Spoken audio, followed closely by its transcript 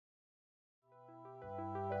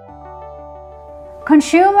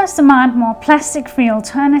Consumers demand more plastic-free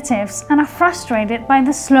alternatives and are frustrated by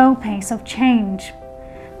the slow pace of change.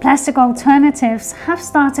 Plastic alternatives have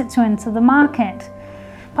started to enter the market,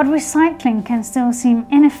 but recycling can still seem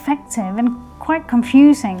ineffective and quite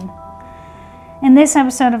confusing. In this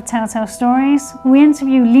episode of Telltale Stories, we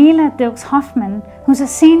interview Leela Dilkes-Hoffman, who's a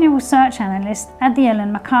senior research analyst at the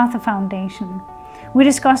Ellen MacArthur Foundation. We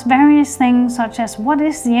discuss various things such as what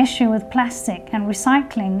is the issue with plastic and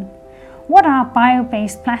recycling? What are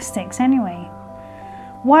bio-based plastics anyway?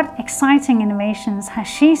 What exciting innovations has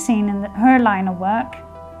she seen in her line of work?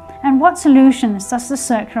 And what solutions does the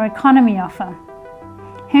circular economy offer?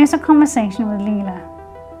 Here's a conversation with Leela.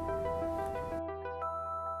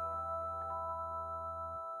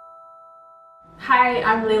 Hi,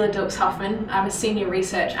 I'm Leela Dilkes-Hoffman. I'm a senior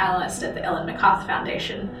research analyst at the Ellen MacArthur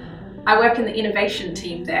Foundation. I work in the innovation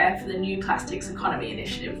team there for the New Plastics Economy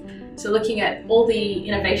Initiative. So looking at all the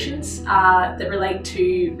innovations that relate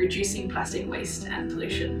to reducing plastic waste and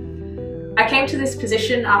pollution. I came to this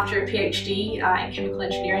position after a PhD in chemical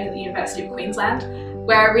engineering at the University of Queensland,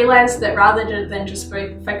 where I realised that rather than just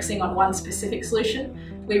focusing on one specific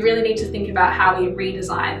solution, we really need to think about how we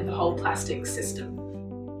redesign the whole plastics system.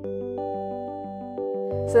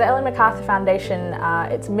 So the Ellen MacArthur Foundation,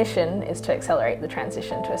 its mission is to accelerate the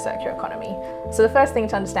transition to a circular economy. So the first thing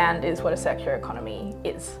to understand is what a circular economy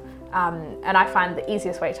is. And I find the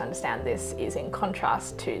easiest way to understand this is in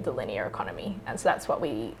contrast to the linear economy. And so that's what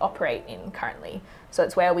we operate in currently. So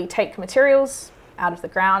it's where we take materials out of the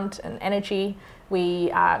ground and energy,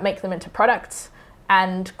 we make them into products,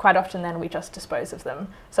 and quite often then we just dispose of them.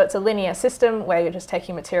 So it's a linear system where you're just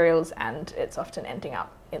taking materials and it's often ending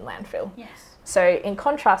up in landfill. Yes. So in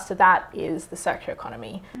contrast to that is the circular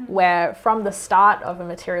economy, where from the start of a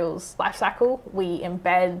material's life cycle, we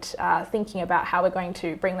embed thinking about how we're going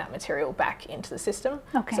to bring that material back into the system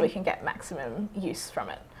so we can get maximum use from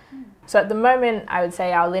it. So at the moment, I would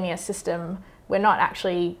say our linear system, we're not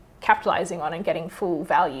actually capitalizing on and getting full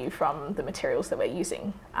value from the materials that we're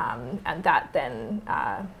using. And that then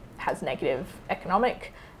has negative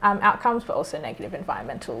economic outcomes, but also negative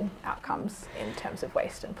environmental outcomes in terms of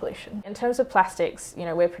waste and pollution. In terms of plastics,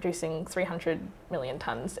 we're producing 300 million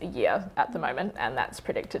tonnes a year at the moment, and that's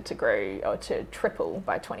predicted to grow or to triple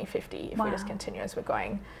by 2050 if we just continue as we're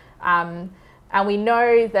going. And we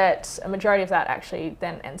know that a majority of that actually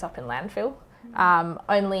then ends up in landfill.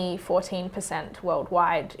 Only 14%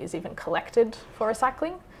 worldwide is even collected for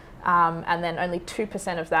recycling, and then only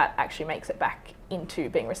 2% of that actually makes it back into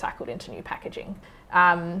being recycled into new packaging.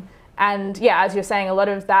 And yeah, as you're saying, a lot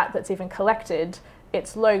of that's even collected,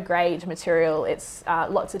 it's low-grade material, it's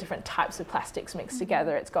lots of different types of plastics mixed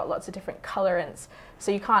together, it's got lots of different colorants,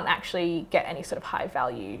 so you can't actually get any sort of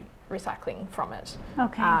high-value recycling from it.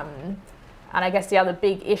 Okay. And I guess the other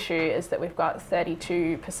big issue is that we've got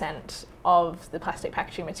 32% of the plastic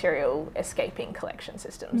packaging material escaping collection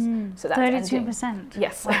systems. So that's 32%?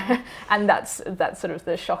 Yes. Wow. And that's sort of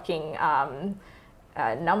the shocking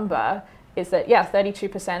number, is that, yeah,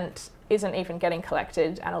 32% isn't even getting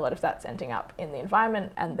collected, and a lot of that's ending up in the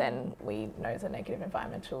environment, and then we know the negative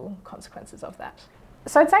environmental consequences of that.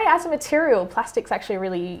 So I'd say as a material, plastic's actually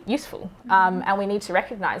really useful, and we need to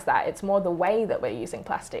recognise that. It's more the way that we're using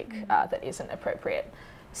plastic that isn't appropriate.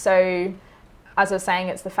 So as I was saying,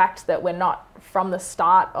 it's the fact that we're not, from the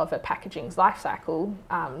start of a packaging's life cycle,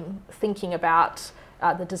 thinking about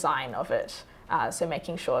the design of it. So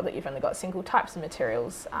making sure that you've only got single types of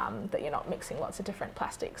materials, that you're not mixing lots of different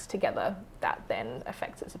plastics together that then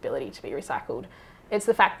affects its ability to be recycled. It's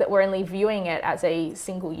the fact that we're only viewing it as a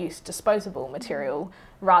single-use disposable material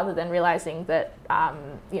rather than realising that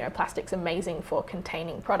plastic's amazing for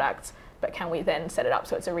containing products, but can we then set it up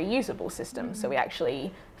so it's a reusable system, so we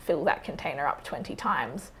actually fill that container up 20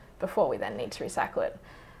 times before we then need to recycle it.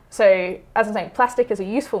 So, as I'm saying, plastic is a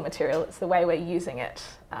useful material, it's the way we're using it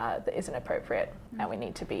that isn't appropriate, and we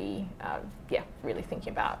need to be really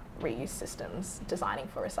thinking about reuse systems, designing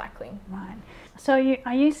for recycling. Right. So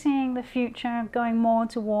are you seeing the future going more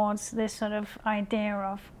towards this sort of idea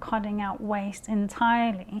of cutting out waste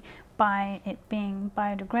entirely by it being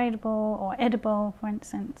biodegradable or edible, for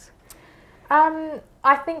instance?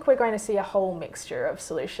 I think we're going to see a whole mixture of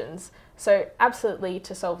solutions. So absolutely,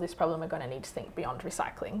 to solve this problem, we're going to need to think beyond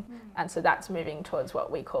recycling. And so that's moving towards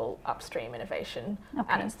what we call upstream innovation.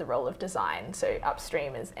 And it's the role of design. So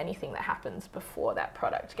upstream is anything that happens before that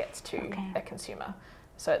product gets to a consumer.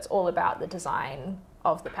 So it's all about the design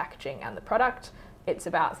of the packaging and the product. It's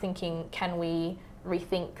about thinking, can we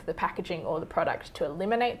rethink the packaging or the product to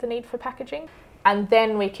eliminate the need for packaging? And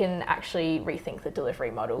then we can actually rethink the delivery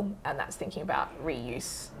model, and that's thinking about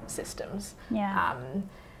reuse systems. Yeah.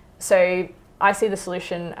 So I see the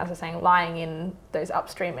solution, as I was saying, lying in those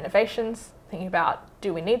upstream innovations, thinking about,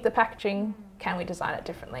 do we need the packaging? Can we design it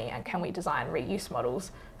differently? And can we design reuse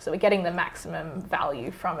models so we're getting the maximum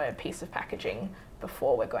value from a piece of packaging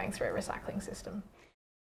before we're going through a recycling system?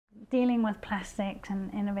 Dealing with plastics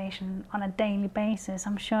and innovation on a daily basis,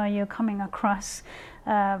 I'm sure you're coming across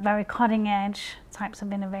very cutting edge types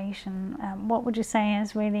of innovation. What would you say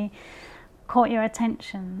has really caught your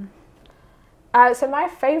attention? So my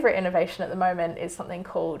favourite innovation at the moment is something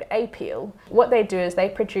called A-Peel. What they do is they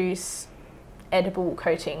produce edible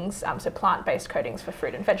coatings, so plant-based coatings for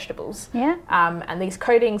fruit and vegetables. Yeah. And these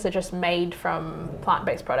coatings are just made from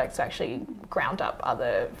plant-based products, actually ground up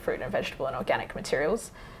other fruit and vegetable and organic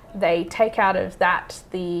materials. They take out of that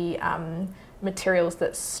the materials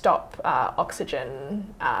that stop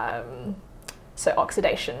oxygen, so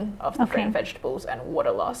oxidation of the fruit and vegetables and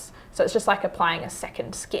water loss. So it's just like applying a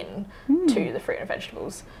second skin to the fruit and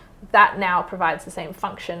vegetables. That now provides the same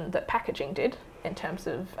function that packaging did in terms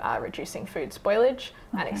of reducing food spoilage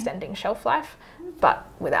and extending shelf life, but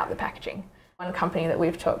without the packaging. One company that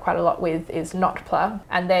we've talked quite a lot with is Notpla,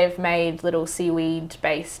 and they've made little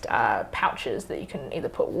seaweed-based pouches that you can either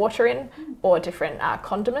put water in or different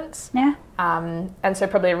condiments. Yeah. And so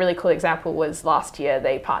probably a really cool example was last year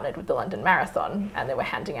they partnered with the London Marathon, and they were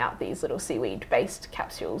handing out these little seaweed-based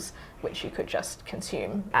capsules which you could just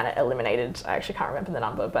consume, and it eliminated, I actually can't remember the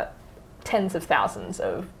number, but tens of thousands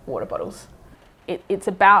of water bottles. It's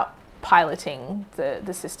about piloting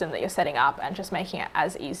the system that you're setting up and just making it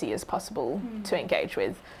as easy as possible to engage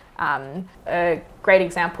with. A great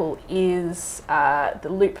example is the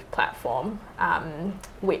Loop platform,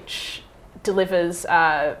 which delivers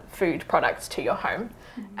food products to your home.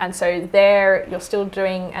 And so there you're still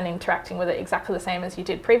doing and interacting with it exactly the same as you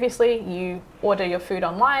did previously. You order your food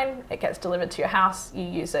online, it gets delivered to your house, you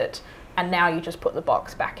use it, and now you just put the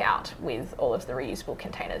box back out with all of the reusable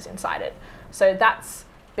containers inside it. So that's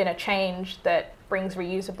been a change that brings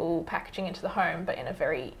reusable packaging into the home, but in a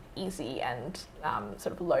very easy and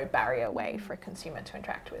sort of low barrier way for a consumer to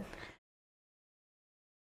interact with.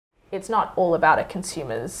 It's not all about a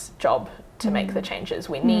consumer's job to make the changes.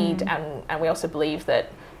 We need, and we also believe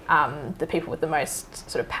that the people with the most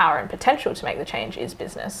sort of power and potential to make the change is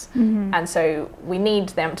business. And so we need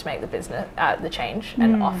them to make the change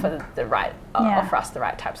and offer us the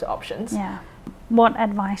right types of options. Yeah. What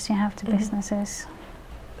advice do you have to businesses?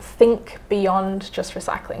 Think beyond just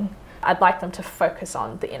recycling. I'd like them to focus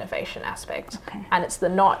on the innovation aspect. And it's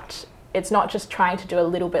not just trying to do a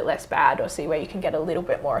little bit less bad or see where you can get a little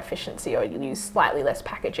bit more efficiency or use slightly less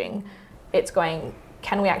packaging. It's going,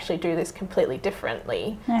 can we actually do this completely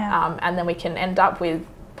differently? And then we can end up with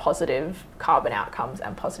positive carbon outcomes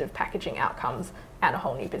and positive packaging outcomes and a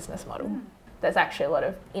whole new business model. There's actually a lot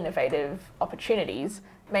of innovative opportunities.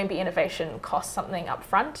 Maybe innovation costs something up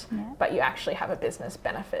front, but you actually have a business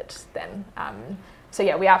benefit then. So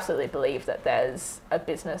yeah, we absolutely believe that there's a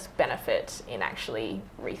business benefit in actually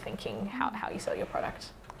rethinking how you sell your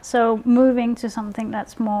product. So moving to something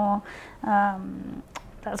that's more,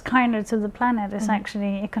 that's kinder to the planet is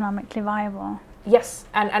actually economically viable. Yes,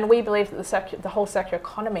 and we believe that the whole circular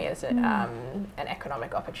economy is an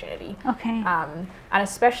economic opportunity. And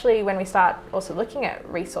especially when we start also looking at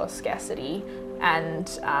resource scarcity and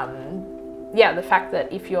the fact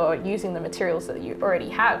that if you're using the materials that you already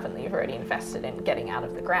have and that you've already invested in getting out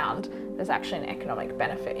of the ground, there's actually an economic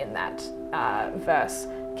benefit in that versus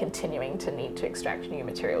continuing to need to extract new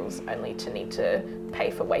materials only to need to pay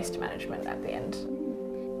for waste management at the end.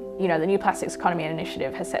 You know, the New Plastics Economy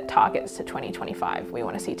Initiative has set targets to 2025. We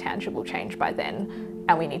want to see tangible change by then,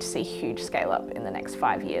 and we need to see huge scale up in the next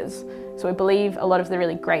 5 years. So we believe a lot of the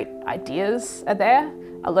really great ideas are there.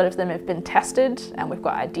 A lot of them have been tested, and we've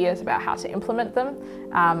got ideas about how to implement them.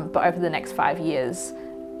 But over the next 5 years,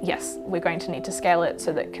 yes, we're going to need to scale it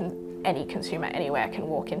so that any consumer anywhere can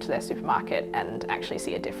walk into their supermarket and actually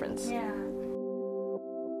see a difference.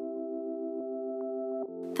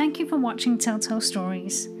 Thank you for watching Telltale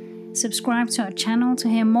Stories. Subscribe to our channel to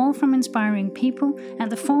hear more from inspiring people at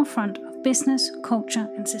the forefront of business, culture,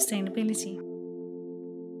 and sustainability.